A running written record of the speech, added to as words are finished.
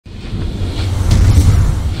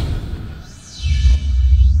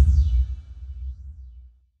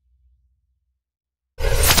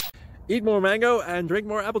Eat more mango and drink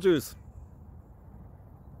more apple juice.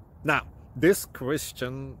 Now, this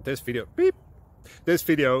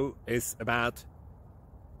video is about,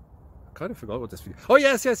 I kind of forgot what this video, oh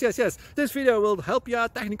yes, this video will help you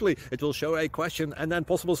out technically. It will show a question and then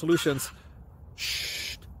possible solutions.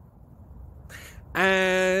 Shh.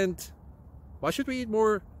 And why should we eat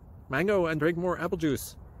more mango and drink more apple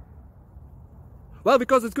juice? Well,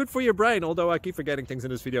 because it's good for your brain, although I keep forgetting things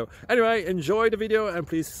in this video. Anyway, enjoy the video and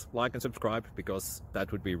please like and subscribe, because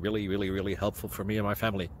that would be really helpful for me and my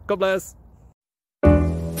family. God bless!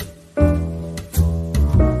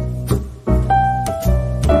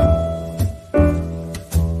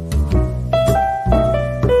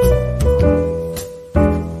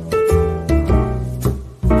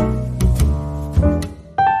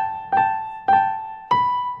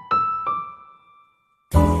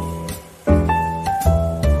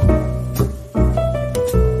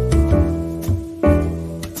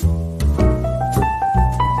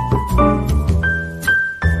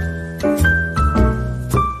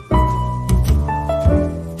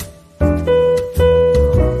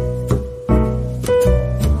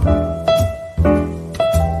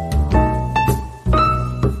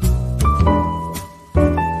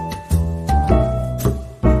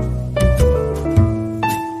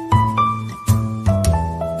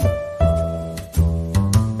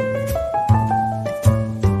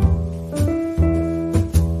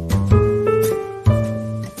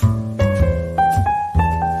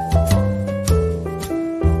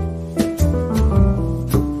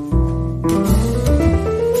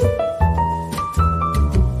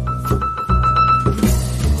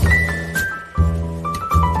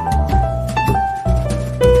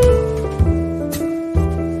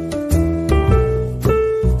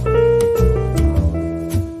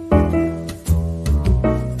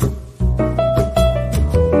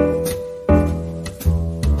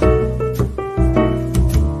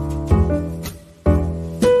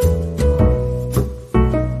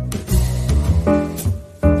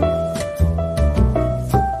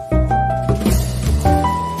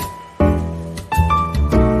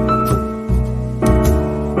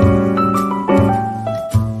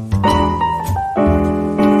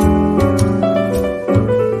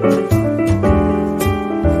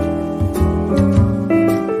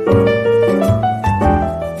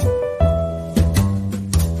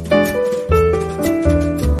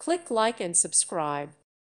 Click like and subscribe.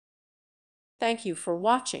 Thank you for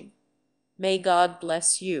watching. May God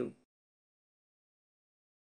bless you.